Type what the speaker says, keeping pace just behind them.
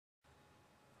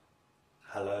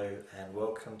Hello and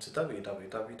welcome to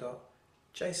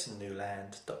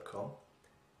www.jasonnewland.com.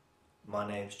 My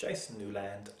name's Jason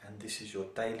Newland and this is your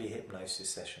daily hypnosis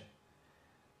session.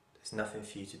 There's nothing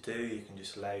for you to do, you can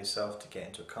just allow yourself to get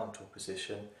into a comfortable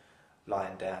position,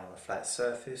 lying down on a flat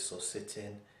surface or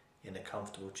sitting in a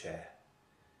comfortable chair.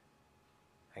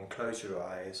 And close your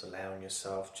eyes, allowing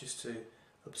yourself just to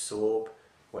absorb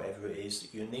whatever it is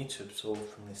that you need to absorb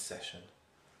from this session.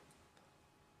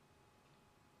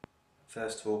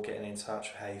 First of all, getting in touch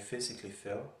with how you physically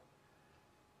feel.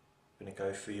 I'm going to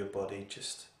go through your body,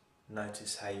 just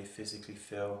notice how you physically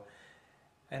feel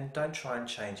and don't try and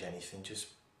change anything, just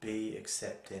be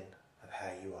accepting of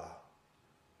how you are.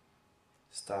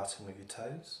 Starting with your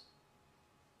toes,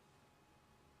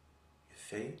 your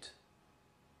feet,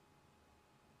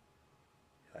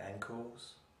 your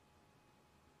ankles,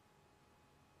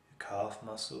 your calf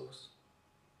muscles,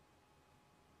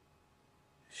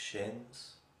 your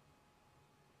shins,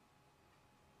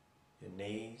 your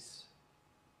knees,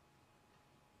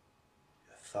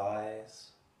 your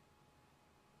thighs,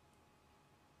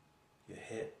 your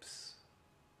hips,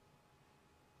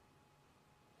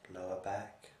 your lower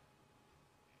back, your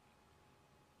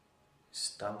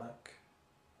stomach,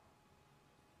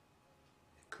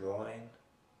 your groin,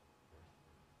 your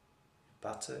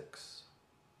buttocks,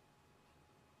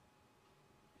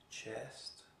 your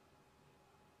chest,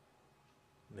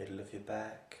 middle of your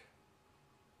back,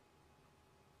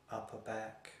 upper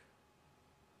back,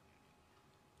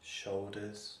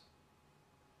 shoulders,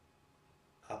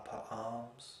 upper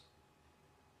arms,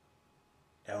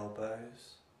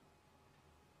 elbows,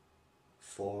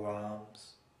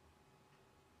 forearms,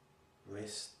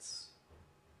 wrists,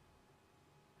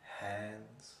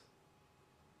 hands,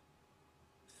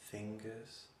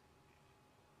 fingers,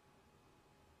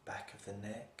 back of the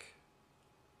neck,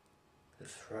 the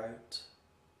throat,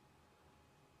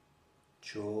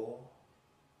 jaw,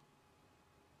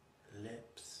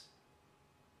 lips,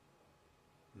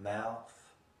 mouth,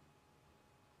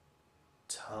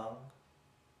 tongue,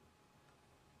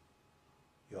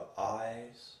 your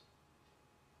eyes,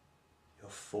 your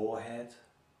forehead,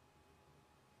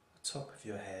 the top of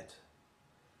your head,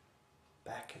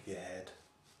 back of your head,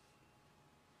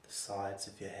 the sides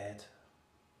of your head,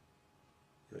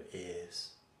 your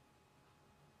ears,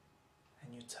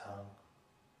 and your tongue.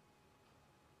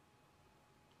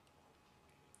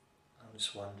 I'm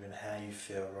just wondering how you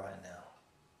feel right now.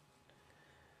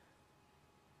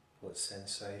 What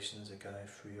sensations are going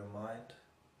through your mind,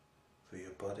 through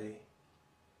your body,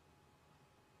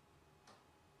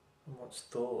 and what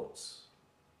thoughts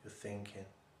you're thinking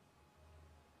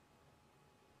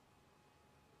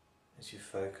as you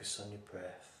focus on your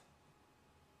breath.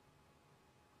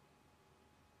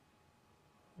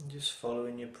 And just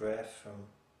following your breath from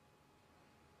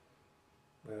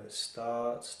where it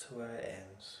starts to where it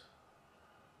ends.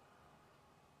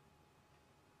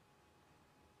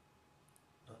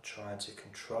 Not trying to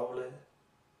control it,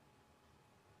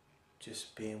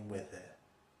 just being with it,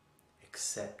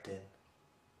 accepting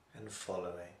and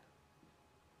following.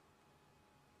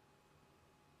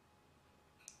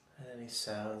 And any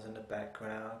sounds in the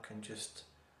background can just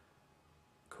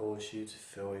cause you to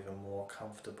feel even more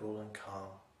comfortable and calm,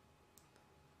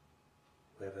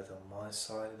 whether on my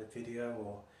side of the video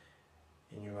or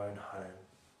in your own home.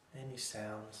 Any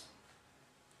sounds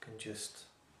can just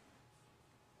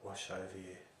wash over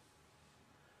you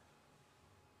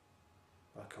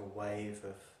like a wave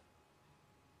of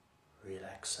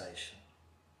relaxation.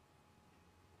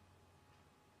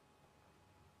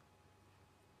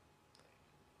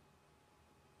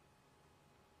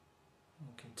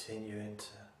 And continuing to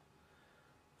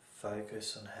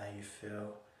focus on how you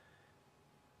feel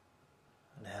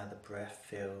and how the breath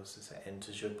feels as it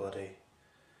enters your body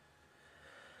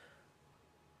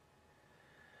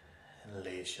and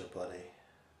leaves your body.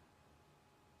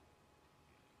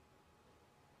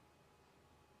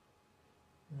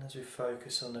 And as we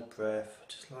focus on the breath, I'd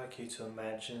just like you to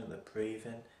imagine that the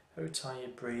breathing, every time you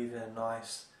breathe in a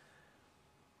nice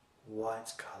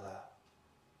white colour,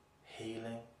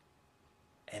 healing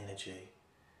energy,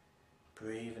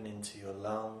 breathing into your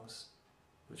lungs,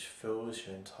 which fills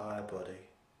your entire body.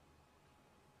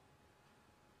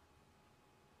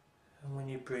 And when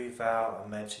you breathe out,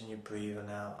 imagine you're breathing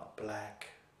out a black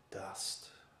dust,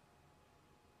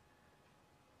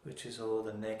 which is all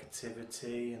the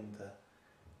negativity and the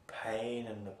pain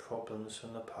and the problems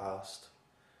from the past.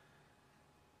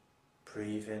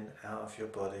 Breathing out of your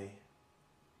body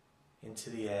into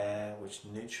the air, which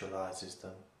neutralizes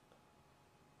them.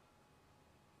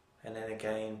 And then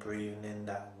again breathing in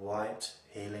that white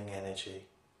healing energy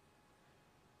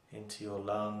into your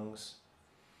lungs,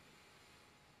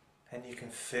 And you can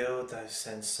feel those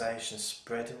sensations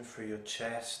spreading through your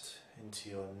chest, into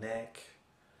your neck,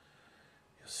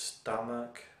 your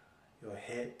stomach, your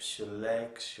hips, your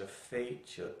legs, your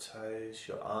feet, your toes,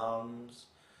 your arms,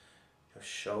 your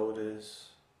shoulders,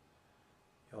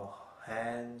 your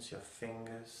hands, your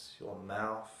fingers, your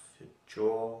mouth, your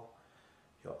jaw,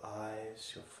 your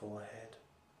eyes, your forehead.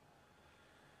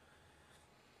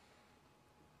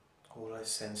 All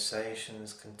those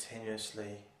sensations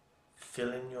continuously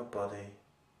filling your body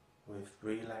with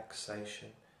relaxation,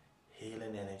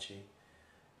 healing energy.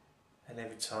 And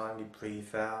every time you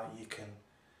breathe out, you can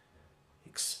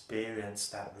experience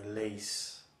that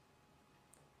release,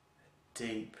 a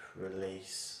deep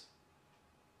release,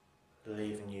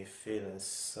 leaving you feeling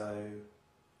so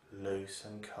loose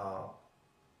and calm.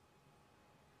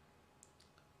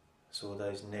 As all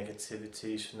those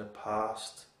negativities from the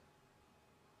past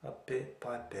are bit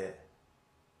by bit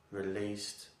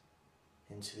released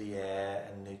into the air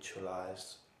and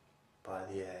neutralized by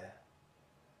the air.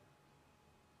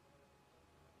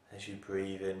 As you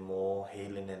breathe in more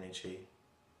healing energy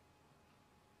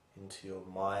into your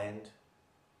mind,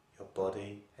 your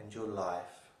body and your life.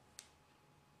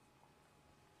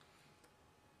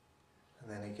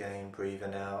 And then again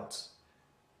breathing out,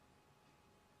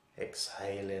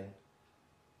 exhaling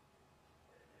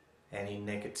any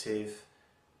negative,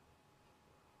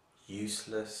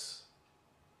 useless,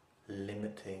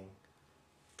 limiting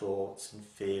thoughts and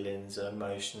feelings and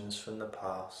emotions from the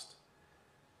past.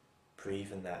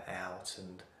 Breathing that out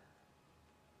and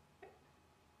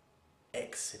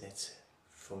exiting it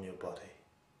from your body.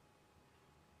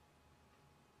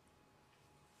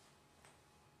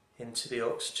 Into the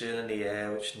oxygen and the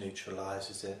air which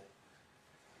neutralizes it,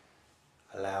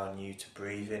 allowing you to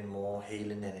breathe in more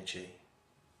healing energy.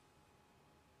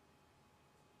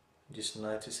 Just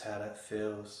notice how that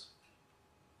feels.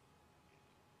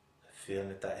 The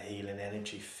feeling of that healing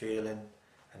energy feeling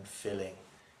and filling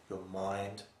your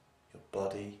mind, your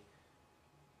body,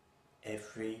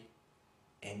 every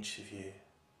inch of you.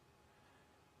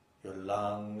 Your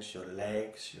lungs, your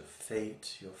legs, your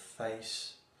feet, your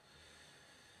face.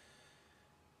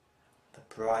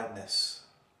 The brightness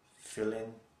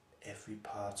filling every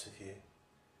part of you.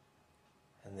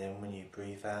 And then when you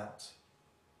breathe out,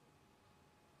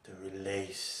 the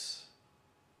release,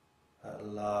 at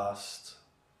last,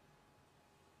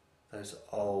 those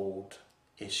old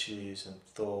issues and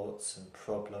thoughts and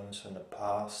problems from the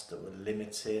past that were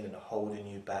limiting and holding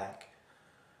you back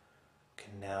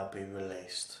can now be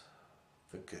released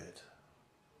for good.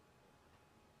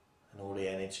 And all the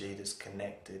energy that's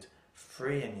connected,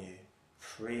 freeing you,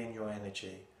 freeing your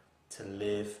energy to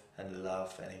live and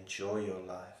love and enjoy your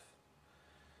life.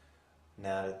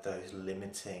 Now that those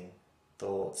limiting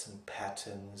thoughts and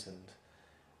patterns and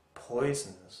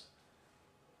poisons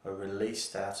are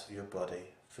released out of your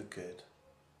body for good.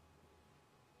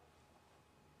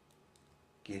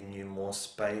 Giving you more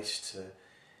space to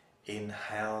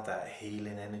inhale that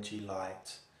healing energy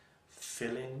light,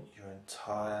 filling your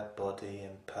entire body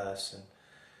and person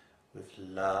with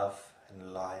love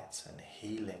and light and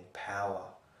healing power,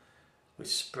 which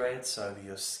spreads over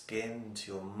your skin,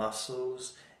 into your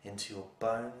muscles, into your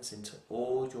bones, into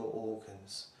all your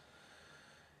organs.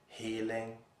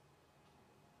 Healing,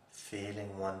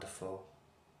 feeling wonderful.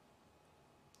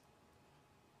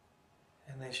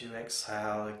 And as you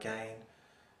exhale again,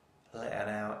 letting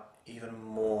out even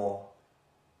more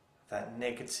of that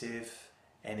negative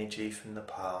energy from the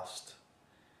past,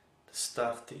 the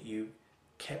stuff that you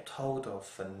kept hold of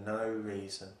for no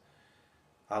reason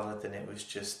other than it was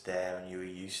just there and you were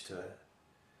used to it.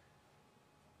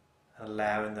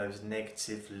 Allowing those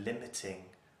negative limiting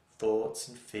thoughts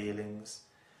and feelings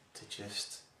to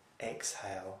just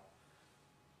exhale.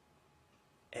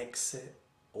 Exit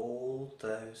all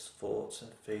those thoughts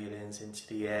and feelings into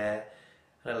the air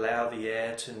and allow the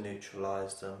air to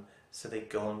neutralize them so they're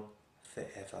gone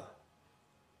forever.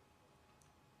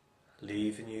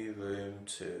 Leaving you room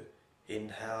to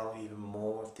inhale even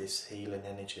more of this healing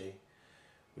energy,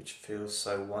 which feels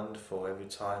so wonderful every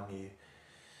time you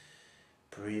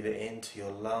breathe it into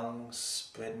your lungs,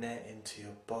 spreading it into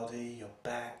your body, your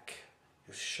back,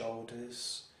 your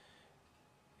shoulders,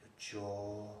 your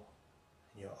jaw,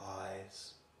 and your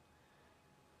eyes,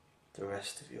 the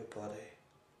rest of your body.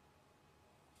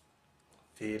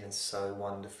 Feeling so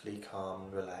wonderfully calm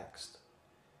and relaxed.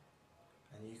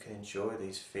 And you can enjoy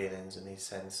these feelings and these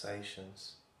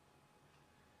sensations.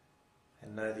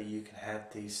 And know that you can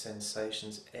have these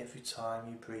sensations every time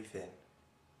you breathe in.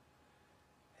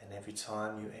 And every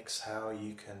time you exhale,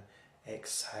 you can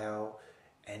exhale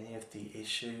any of the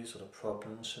issues or the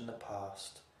problems from the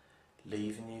past,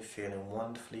 leaving you feeling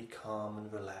wonderfully calm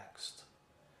and relaxed.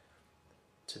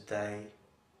 Today,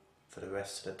 for the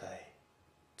rest of the day,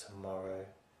 tomorrow,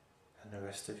 and the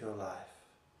rest of your life,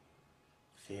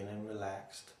 feeling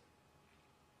relaxed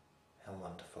and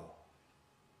wonderful.